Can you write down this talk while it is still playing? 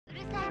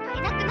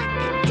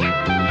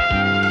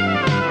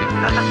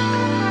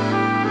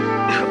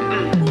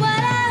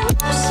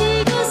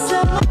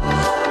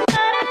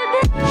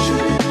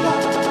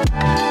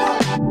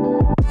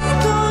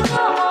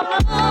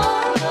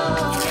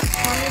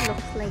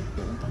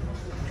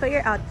Show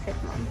your outfit,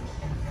 Mom.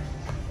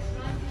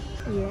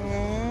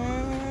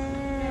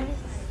 Yes.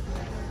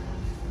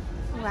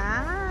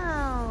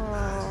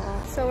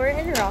 Wow. So we're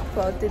in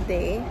Rockwell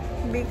today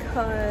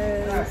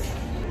because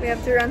we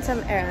have to run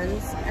some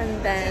errands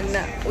and then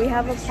we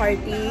have a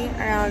party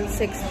around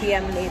 6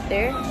 p.m.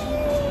 later.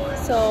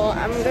 So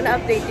I'm gonna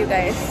update you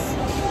guys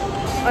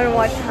on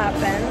what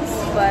happens,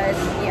 but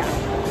yeah,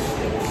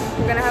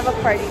 we're gonna have a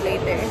party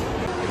later.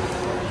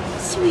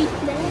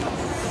 Sweetness.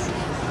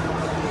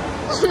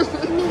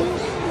 Me,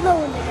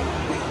 lonely.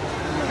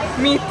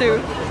 Me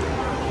too.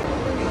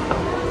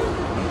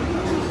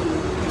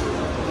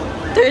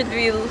 Third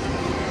wheel.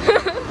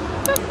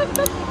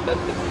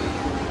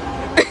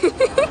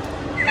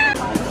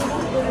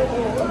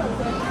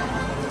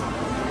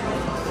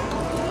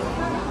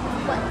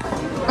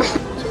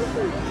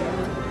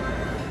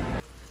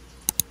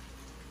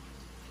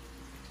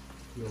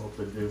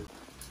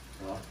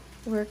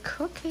 We're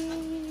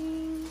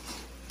cooking.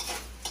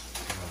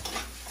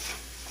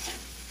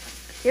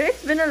 Yeah,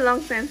 it's been a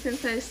long time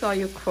since I saw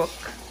you cook.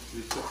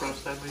 It's the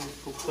first time I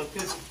cooked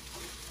again.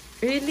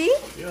 Really?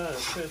 Yeah,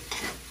 that's it.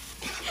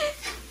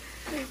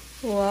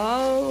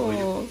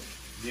 Wow.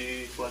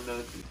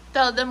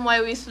 Tell them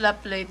why we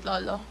slept late,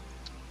 Lolo.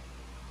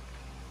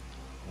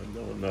 I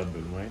don't know,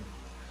 why.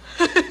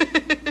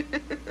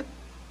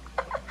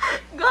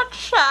 Got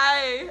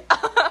shy.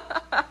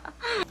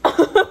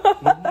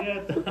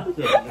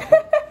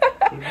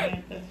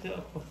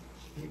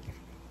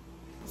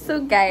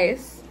 So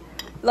guys,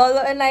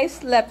 Lolo and I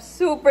slept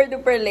super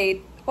duper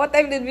late. What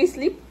time did we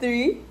sleep?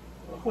 3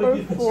 or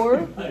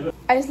 4?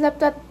 I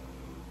slept at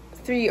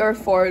 3 or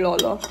 4,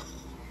 Lolo.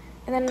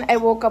 And then I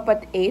woke up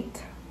at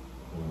 8.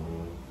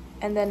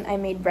 And then I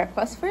made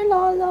breakfast for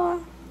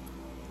Lolo.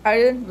 I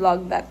didn't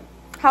vlog that.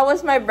 How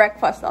was my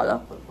breakfast,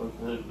 Lolo?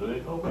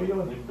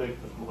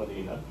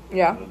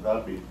 Yeah.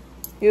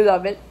 You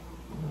love it?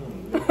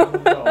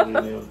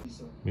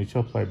 Which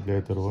of 5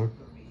 letter word?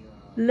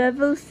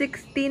 Level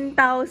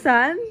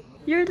 16,000?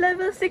 You're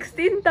level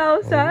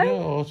 16,000? Oh, yeah,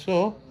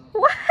 also.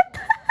 What?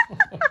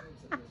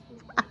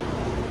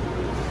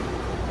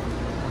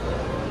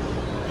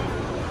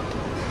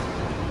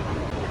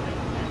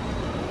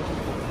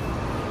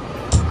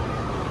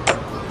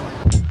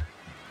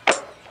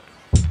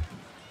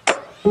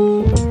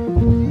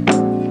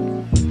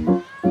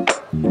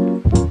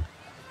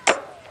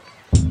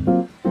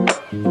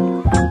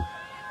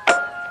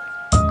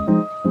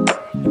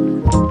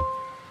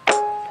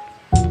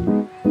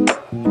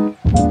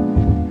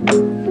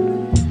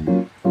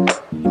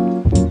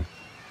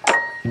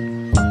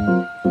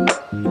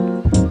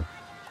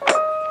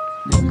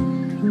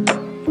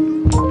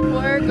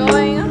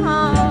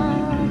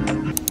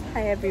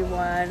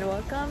 Everyone,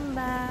 welcome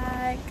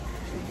back.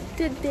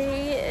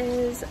 Today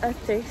is a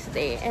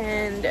Thursday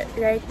and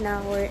right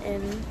now we're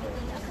in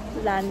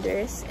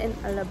Landers in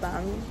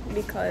Alabang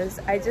because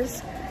I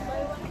just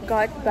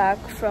got back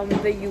from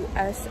the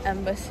US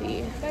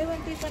Embassy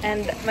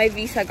and my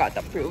visa got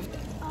approved.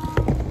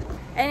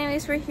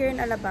 Anyways, we're here in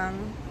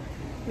Alabang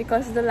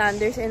because the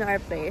Landers in our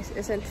place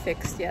isn't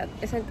fixed yet,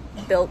 isn't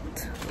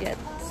built yet,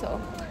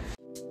 so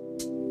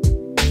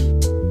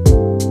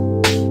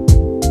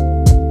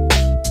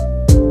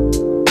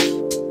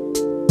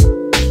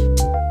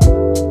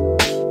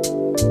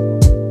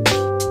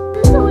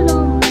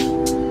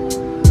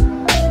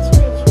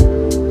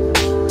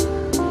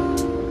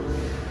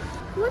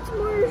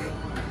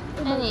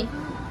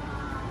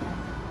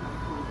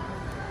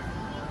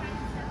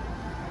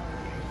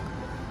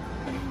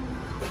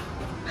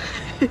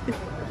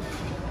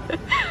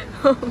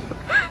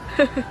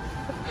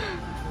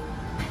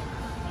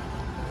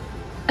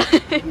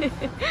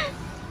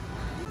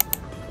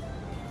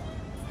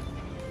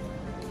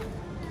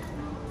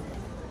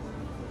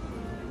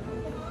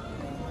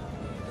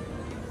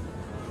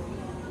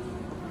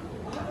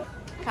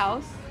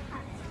cows?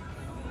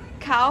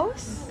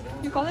 Cows?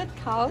 You call it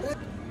cows?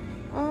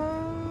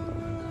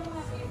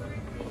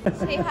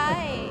 Say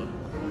hi.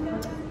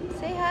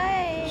 Say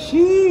hi.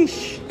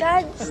 Sheesh!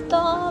 Dad,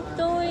 stop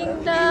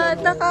doing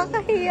that.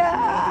 Nakakahiya.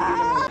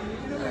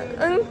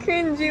 Ang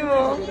cringy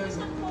mo.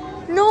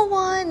 No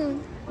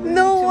one.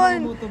 No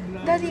one.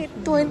 Daddy,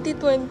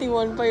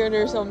 2021 pa yun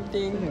or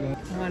something.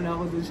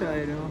 Nakala ko dun sa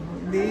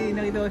Hindi,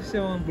 nakita ko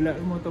sa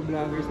mga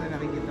motovloggers na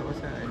nakikita ko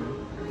sa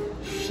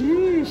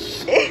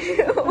Sheesh!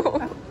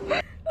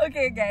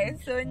 Okay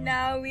guys, so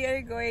now we are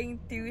going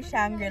to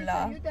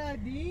Shangri-La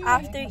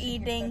after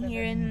eating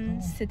here in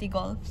City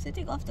Golf.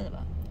 City Golf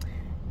talaga.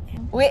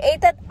 We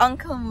ate at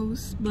Uncle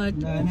Moose, but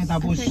I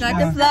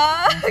forgot to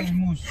vlog.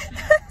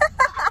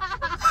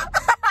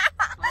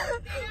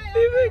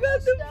 We forgot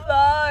to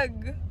vlog.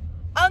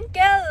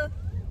 Uncle!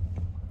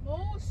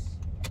 Moose!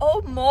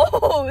 Oh,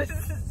 Moose!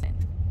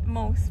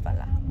 Moose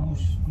pala.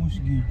 Moose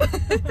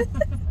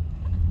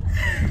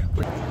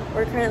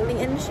We're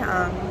currently in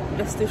Shang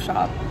just to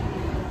shop.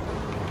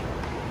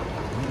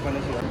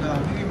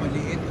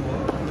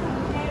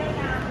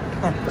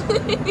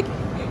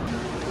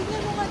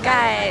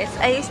 Guys,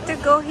 I used to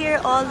go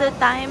here all the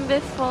time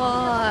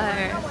before.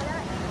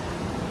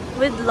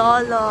 with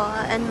Lolo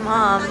and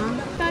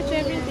Mom. Touch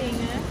everything,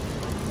 eh?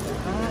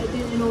 Ito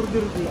yung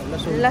in-order ko lang.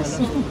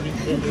 Lason.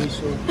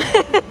 Lason.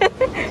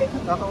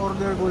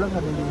 Kaka-order ko lang,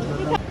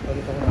 na-deliver lang.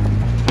 Palito ko.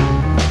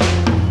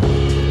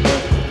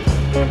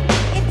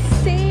 It's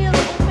sale!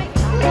 Oh my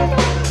god!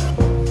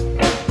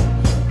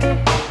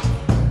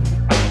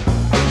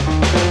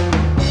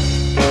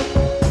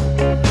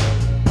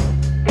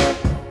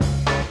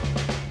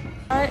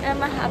 I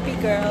am a happy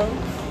girl.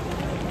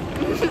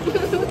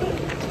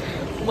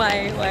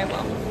 Why,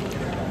 Mom?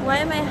 Why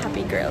am I a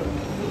happy girl?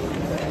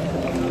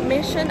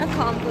 Mission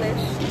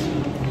accomplished.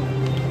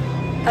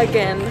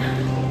 Again.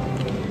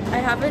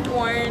 I haven't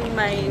worn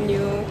my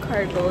new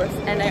cargos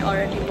and I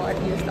already bought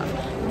new stuff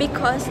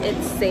because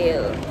it's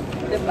sale,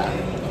 diba?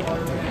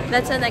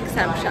 That's an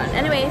exemption.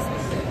 Anyways,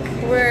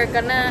 we're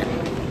gonna,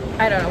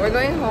 I don't know, we're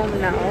going home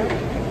now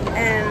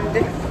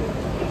and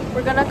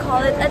we're gonna call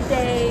it a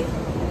day.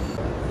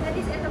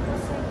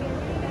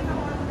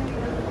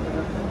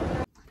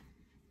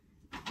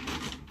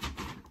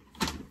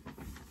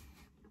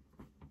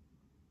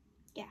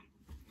 Yeah.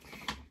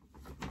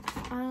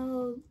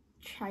 I'll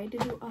try to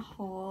do a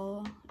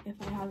haul if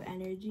I have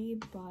energy,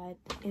 but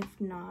if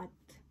not,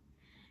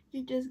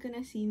 you're just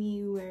gonna see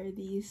me wear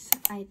these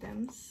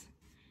items.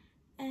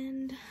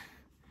 And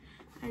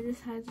I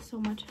just had so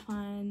much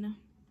fun.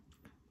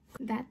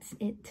 That's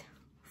it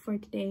for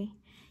today,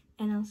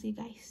 and I'll see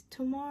you guys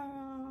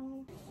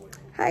tomorrow.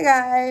 Hi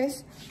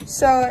guys,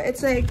 so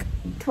it's like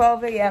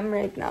 12 a.m.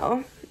 right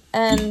now,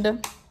 and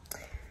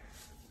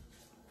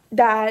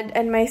Dad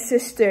and my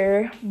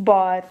sister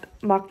bought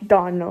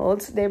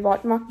McDonald's. They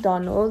bought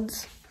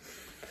McDonald's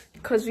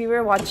because we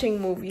were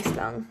watching movies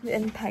lang the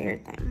entire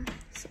time.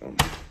 So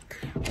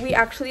we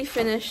actually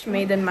finished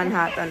Made in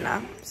Manhattan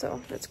now.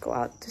 So let's go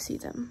out to see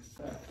them.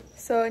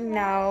 So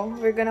now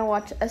we're gonna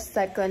watch a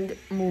second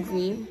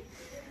movie,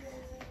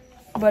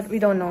 but we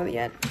don't know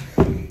yet.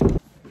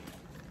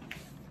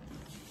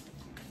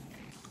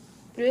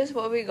 This is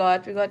what we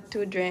got. We got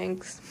 2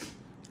 drinks,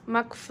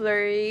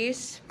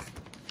 McFlurries,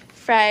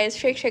 fries,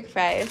 shake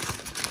fries,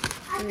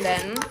 and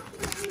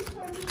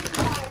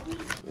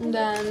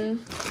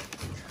then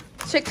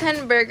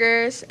chicken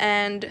burgers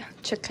and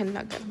chicken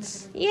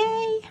nuggets.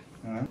 Yay!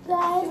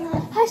 Guys,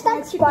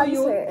 hashtag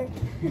sponsor.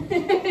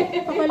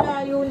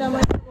 Pakalayo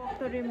naman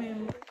to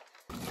remember.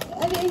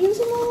 Okay,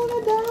 ayusin mo muna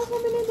daw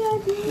kami ni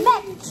Daddy.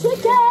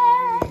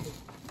 Mexican!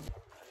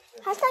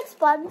 Hashtag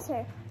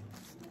sponsor.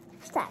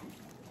 Hashtag.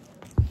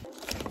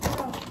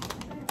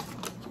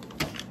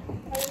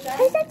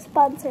 Hashtag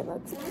sponsor.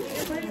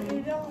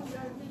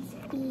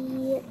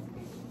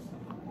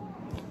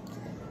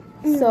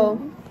 So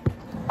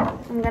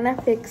I'm gonna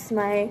fix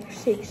my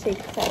shake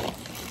fries.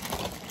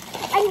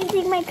 I'm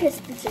eating my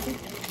crispy chicken.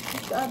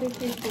 The other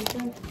crispy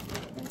chicken.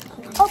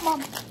 Oh,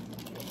 Mom.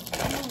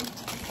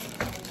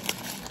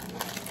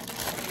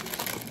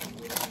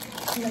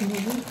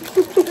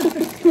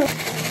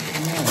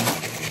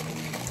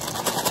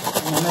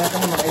 Mamaya ka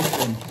na mag-ice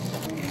cream.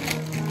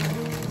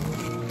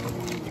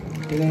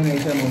 Kailan mo na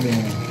isa mo din?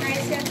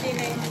 Nice yan,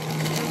 Tina.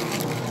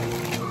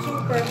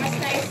 Super. Mas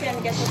nice yan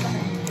kasi pa.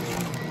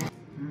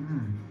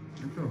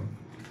 Ito.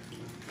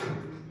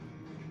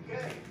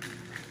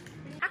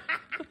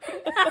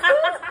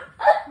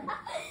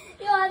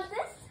 You want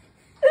this?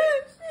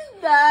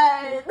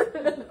 Dad!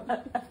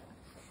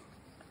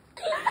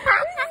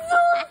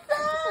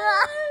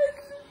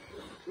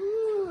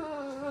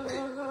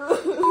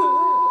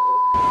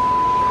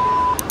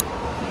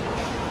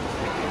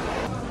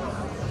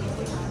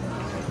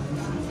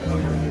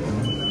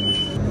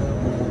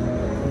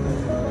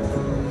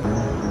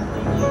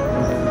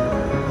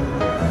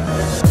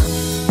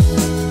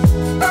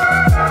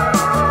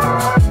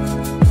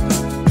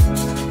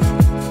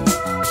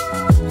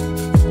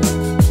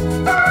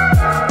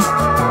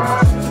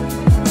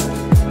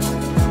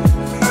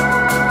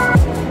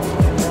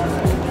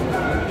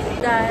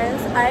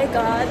 I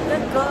got the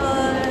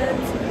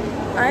goods.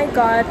 I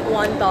got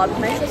 1 top.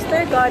 My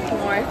sister got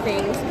more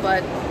things,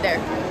 but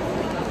there.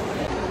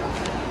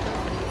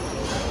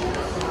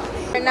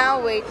 We're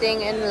now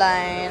waiting in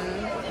line.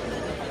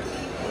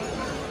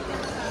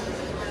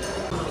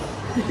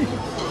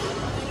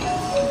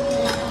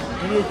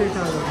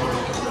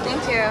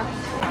 Thank you.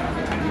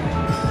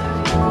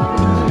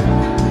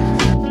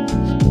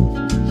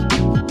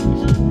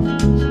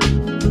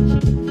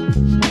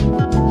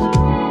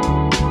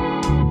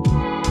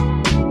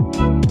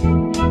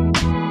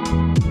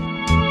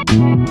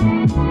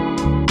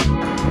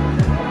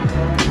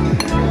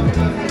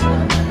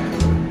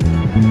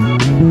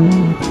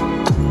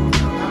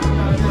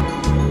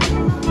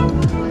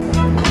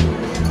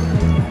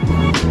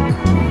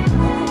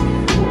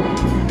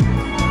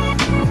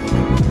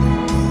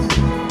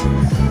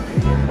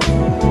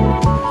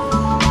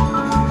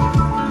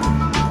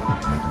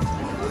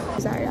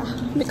 Zara,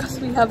 because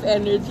we have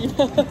energy.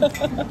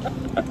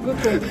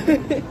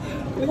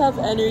 We have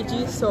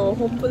energy, so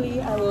hopefully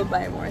I will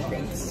buy more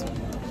things.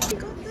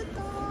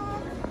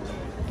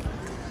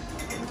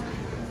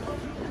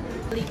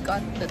 We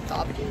got the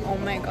top. Oh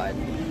my god.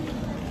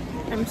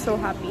 I'm so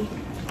happy.